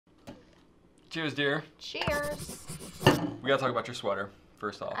Cheers, dear. Cheers. We gotta talk about your sweater,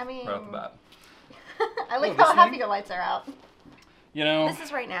 first off, I mean, right off the bat. I like how happy your lights are out. You know. This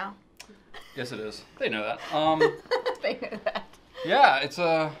is right now. Yes, it is. They know that. They know that. Yeah, it's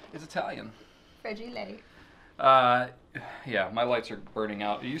Italian. Fragile. Yeah, my lights are burning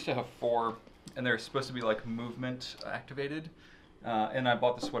out. It used to have 4, and they're supposed to be like movement activated. And I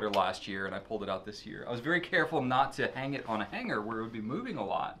bought the sweater last year, and I pulled it out this year. I was very careful not to hang it on a hanger where it would be moving a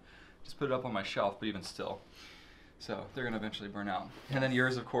lot. Just put it up on my shelf, but even still. So they're gonna eventually burn out. And then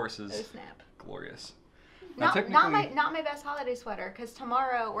yours, of course, is glorious. Now, not my best holiday sweater, because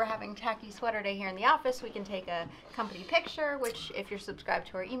tomorrow we're having tacky sweater day here in the office. We can take a company picture, which if you're subscribed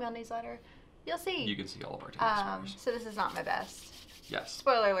to our email newsletter, you'll see. You can see all of our tacky sweaters. So this is not my best. Yes.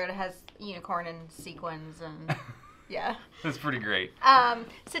 Spoiler alert, it has unicorn and sequins and yeah. That's pretty great.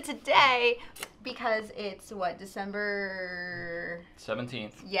 So today, because it's December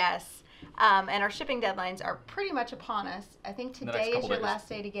 17th. Yes. And our shipping deadlines are pretty much upon us. I think today is your last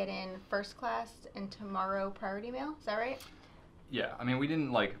day to get in first class and tomorrow priority mail. Is that right? Yeah. I mean, we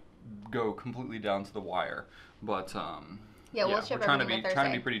didn't like go completely down to the wire, but yeah, we'll ship we're trying to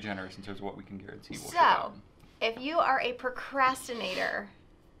Thursday. be pretty generous in terms of what we can guarantee. We'll so, if you are a procrastinator,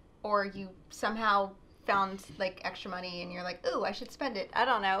 or you somehow found like extra money and you're like, ooh, I should spend it. I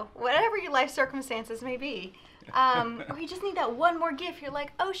don't know. Whatever your life circumstances may be. Or you just need that one more gift. You're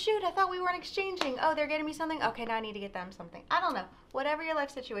like, oh shoot, I thought we weren't exchanging. Oh, they're getting me something. Okay, now I need to get them something. I don't know. Whatever your life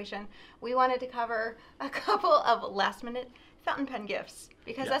situation, we wanted to cover a couple of last minute fountain pen gifts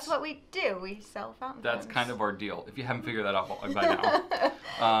because that's what we do. We sell fountain pens. That's kind of our deal. If you haven't figured that out by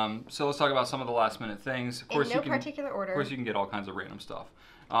now. So let's talk about some of the last minute things. Of course, in no particular order. Of course, you can get all kinds of random stuff.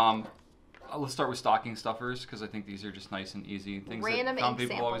 Let's start with stocking stuffers because I think these are just nice and easy things random that some ink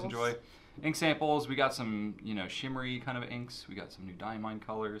people always samples. enjoy. Ink samples. We got some, shimmery kind of inks. We got some new diamine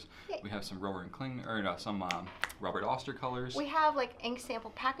colors. Yeah. We have some some Robert Oster colors. We have like ink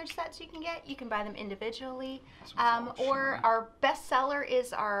sample package sets you can get. You can buy them individually. Or shimmery. our best seller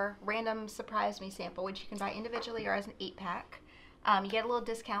is our random surprise me sample, which you can buy individually or as an 8-pack. You get a little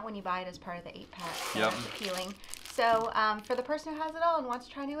discount when you buy it as part of the 8-pack. So that's appealing. So for the person who has it all and wants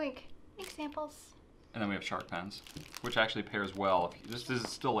to try new ink samples. And then we have shark pens, which actually pairs well. This is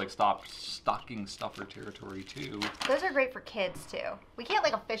still like stocking stuffer territory too. Those are great for kids too. We can't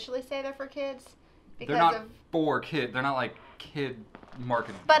like officially say they're for kids because they're not for kids. They're not like kid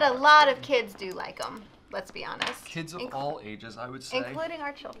marketing. But a lot of kids do like them. Let's be honest. Kids of all ages, I would say. Including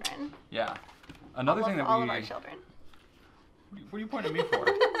our children. Yeah. Another thing that all of our children. What are you pointing at me for?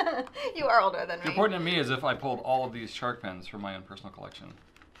 You are older than me. You're pointing at me as if I pulled all of these shark pens from my own personal collection.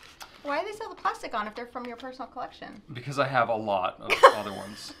 Why do they sell the plastic on if they're from your personal collection? Because I have a lot of other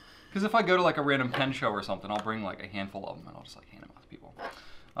ones. Because if I go to like a random pen show or something, I'll bring like a handful of them and I'll just like hand them out to people.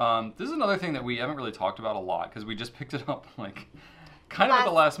 This is another thing that we haven't really talked about a lot because we just picked it up like kind of at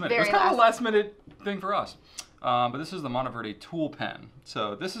the last minute. It was kind of a last minute thing for us. But this is the Monteverde tool pen.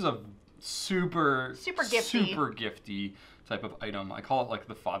 So this is a super gifty type of item. I call it like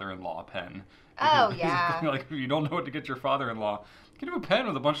the father-in-law pen. Oh yeah. Like if you don't know what to get your father-in-law, get him a pen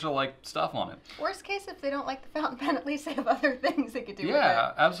with a bunch of like stuff on it. Worst case, if they don't like the fountain pen, at least they have other things they could do with it.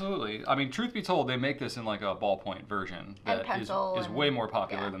 Yeah, absolutely. I mean, truth be told, they make this in like a ballpoint version that is way more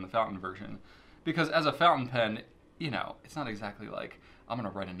popular than the fountain version. Because as a fountain pen, it's not exactly like I'm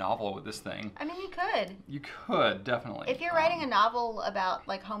gonna write a novel with this thing. I mean, you could. You could definitely. If you're writing a novel about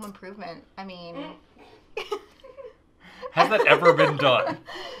like home improvement, I mean. Has that ever been done?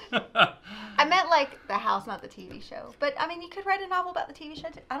 I meant like the house, not the TV show. But I mean, you could write a novel about the TV show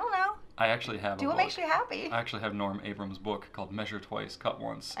too. I don't know. I actually have Do what makes you happy. I actually have Norm Abrams' book called Measure Twice, Cut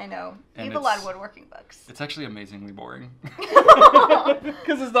Once. I know. You have a lot of woodworking books. It's actually amazingly boring.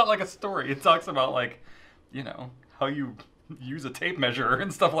 Because it's not like a story. It talks about like, how you use a tape measure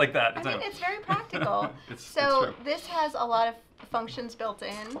and stuff like that. I mean, it's very practical. It's true. This has a lot of functions built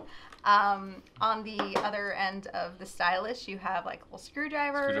in. On the other end of the stylus, you have like little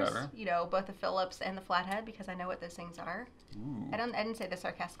screwdrivers. Both the Phillips and the flathead, because I know what those things are. Ooh. I didn't say this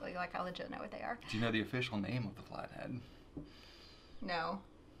sarcastically. Like I legit know what they are. Do you know the official name of the flathead? No.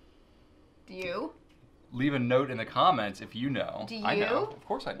 Do you? Leave a note in the comments if you know. Do you? I know. Of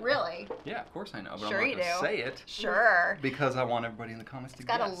course I know. Really? Yeah, of course I know. But Sure I'm not going to say it. Sure. Because I want everybody in the comments to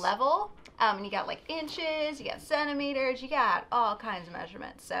guess. It's got a level, and you got like inches, you got centimeters, you got all kinds of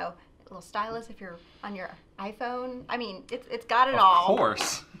measurements. So a little stylus if you're on your iPhone. I mean, it's got it all. Of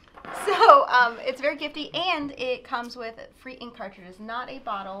course. So it's very gifty, and it comes with free ink cartridges, not a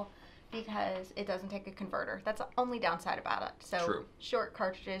bottle, because it doesn't take a converter. That's the only downside about it. So short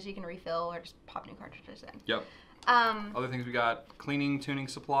cartridges you can refill or just pop new cartridges in. Yep. Other things we got: cleaning, tuning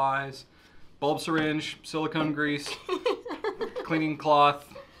supplies. bulb syringe, silicone grease, cleaning cloth,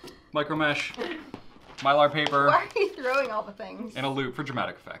 micro mesh, mylar paper. Why are you throwing all the things? And a loop for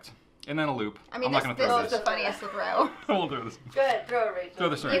dramatic effect. And then a loop. I mean, I'm not going to this throw is this. the funniest to throw. I won't throw this. Go ahead, throw it, Rachel. Throw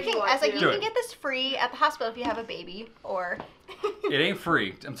the syringe. You can, Do get this free at the hospital if you have a baby, or... It ain't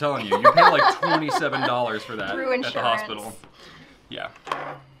free, I'm telling you. You pay like $27 for that Through at insurance. the hospital. Yeah.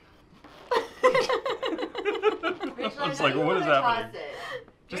 Rachel, I was like, what is happening?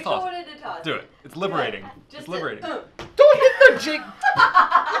 Just Rachel toss wanted to toss it. Do it. It's liberating. Just It's liberating. Don't Don't hit the Jake.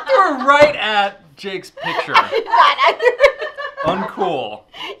 Throw it right at Jake's picture. Uncool.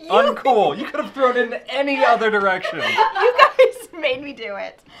 Uncool. You could have thrown it in any other direction. You guys made me do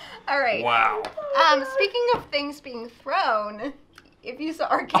it. All right. Wow. Speaking of things being thrown, if you saw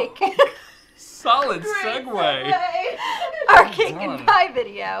our cake, Solid segue. our cake Well and done. pie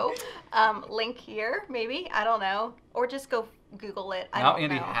video, link here, maybe, I don't know, or just go Google it. I Now don't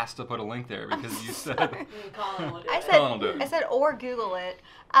Andy know. has to put a link there because you said. Colin will do I it. said, Colin will do it. I said, or Google it.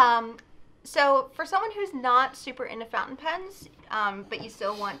 So for someone who's not super into fountain pens, but you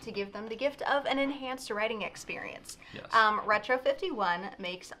still want to give them the gift of an enhanced writing experience, Yes. Retro 51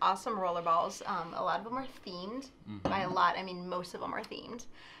 makes awesome rollerballs. A lot of them are themed. By a lot, I mean most of them are themed.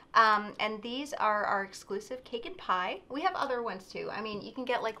 And these are our exclusive cake and pie. We have other ones too. I mean, you can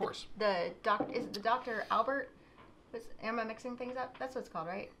get like course. the Dr. Albert? Am I mixing things up? That's what it's called,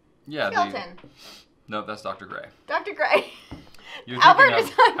 right? Yeah. Skeleton. No, that's Dr. Gray. Dr. Gray. You're Albert thinking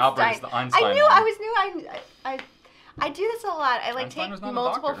is of Einstein. Albert is the Einstein I knew. one. I do this a lot. I like Einstein take was not a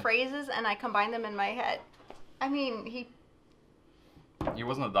multiple doctor. phrases and I combine them in my head. I mean, he He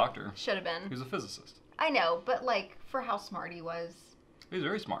wasn't a doctor. should have He been. was a physicist. I know, but like for how smart he was. He was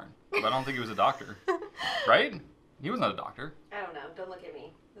very smart, but I don't think he was a doctor. Right? He was not a doctor. I don't know. Don't look at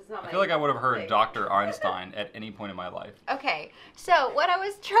me. This is not my. I feel like I would have heard thing. Dr. Einstein at any point in my life. Okay, so what I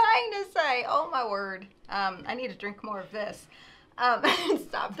was trying to say, oh my word, I need to drink more of this.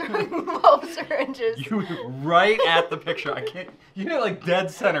 Stop throwing bulb syringes. You right at the picture. I can't. You hit it like dead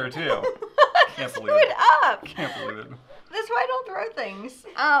center too. Can't Screw believe it it. up. Can't believe it. That's why I don't throw things.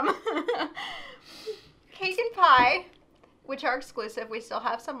 Cake and pie, which are exclusive. We still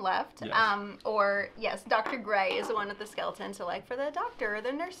have some left. Yes. Or, yes, Dr. Gray is the one with the skeleton. So, like, for the doctor or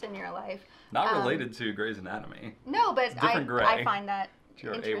the nurse in your life. Not related to Grey's Anatomy. No, but Different Gray. I find that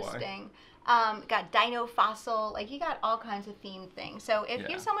G-R-A-Y. interesting. Got dino fossil. Like, you got all kinds of themed things. So, if Yeah,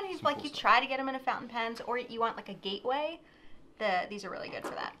 you're someone who's, some like, cool you stuff. try to get them into fountain pens or you want, like, a gateway, these are really good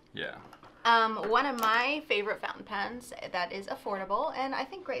for that. Yeah. One of my favorite fountain pens that is affordable and I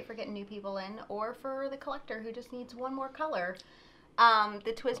think great for getting new people in or for the collector who just needs one more color.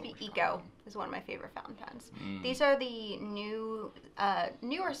 The TWSBI Eco is one of my favorite fountain pens. These are the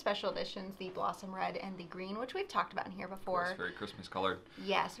newer special editions, the Blossom Red and the Green, which we've talked about in here before. It's very Christmas colored.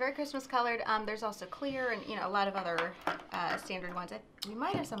 Yes, very Christmas colored. There's also clear and a lot of other standard ones. We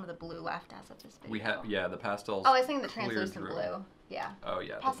might have some of the blue left as of this video. We have the pastels. Oh, I was thinking the cleared translucent through. blue. Yeah. Oh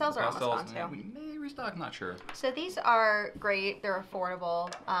yeah. the Pastels are almost gone, yeah, too. we may restock. Not sure. So these are great. They're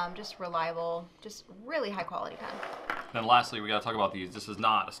affordable, just reliable, just really high quality pen. Then lastly, we got to talk about these. This is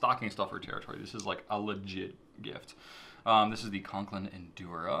not a stocking stuffer territory. This is like a legit gift. This is the Conklin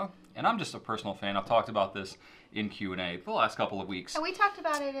Endura, and I'm just a personal fan. I've talked about this in Q&A the last couple of weeks. And we talked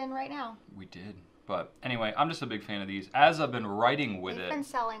about it in Right Now. We did. But anyway, I'm just a big fan of these. As I've been writing with They've it, been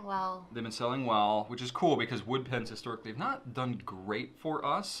selling well. they've been selling well, which is cool because wood pens historically have not done great for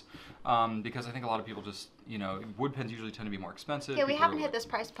us because I think a lot of people just, wood pens usually tend to be more expensive. Yeah, we People haven't are hit this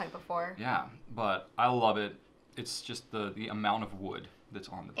price point before. Yeah, but I love it. It's just the amount of wood that's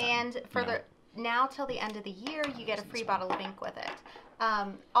on the pen. And for now till the end of the year, you get a free bottle of ink with it.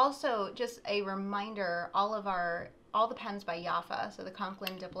 Also, just a reminder, all the pens by Jaffa, so the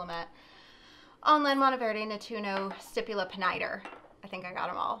Conklin Diplomat, Online Monteverde, Nettuno, Stipula, Peniter. I think I got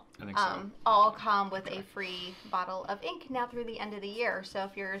them all. I think so. All come with a free bottle of ink now through the end of the year. So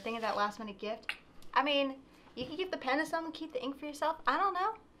if you're thinking that last minute gift, I mean, you can give the pen to someone, keep the ink for yourself. I don't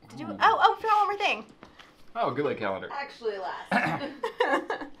know. Ooh. Forgot one more thing. Oh, Goulet calendar. Actually, last.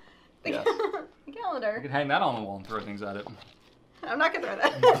 Yes. The calendar. You can hang that on the wall and throw things at it. I'm not gonna throw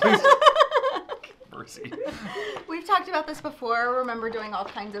that. Mercy. We've talked about this before. Remember doing all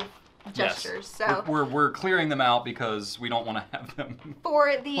kinds of gestures. Yes. So We're clearing them out because we don't want to have them.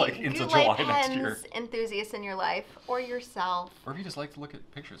 for the like into Goulet July next year. pens enthusiasts in your life or yourself. Or if you just like to look at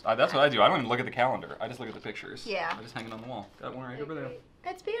pictures. That's what I do. I don't even look at the calendar. I just look at the pictures. Yeah. I just hang it on the wall. Got one right over there.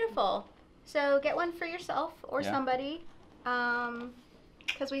 It's beautiful. So get one for yourself or Yeah. somebody,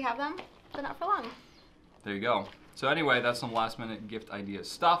 because we have them, but not for long. There you go. So anyway, that's some last minute gift idea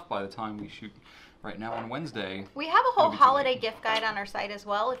stuff. By the time we shoot right now on Wednesday. We have a whole It'll be too holiday late. gift guide on our site as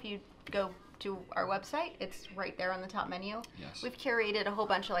well. If you go to our website, it's right there on the top menu. Yes. We've curated a whole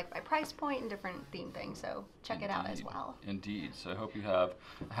bunch of by price point and different theme things, so check it out as Indeed. well. Indeed. So I hope you have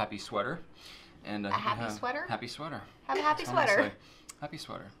a happy sweater. And A happy sweater? Happy sweater. Have a happy That's all I'm gonna sweater. say. Happy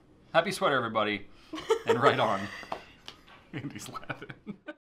sweater. Happy sweater, everybody. And right on. Andy's laughing.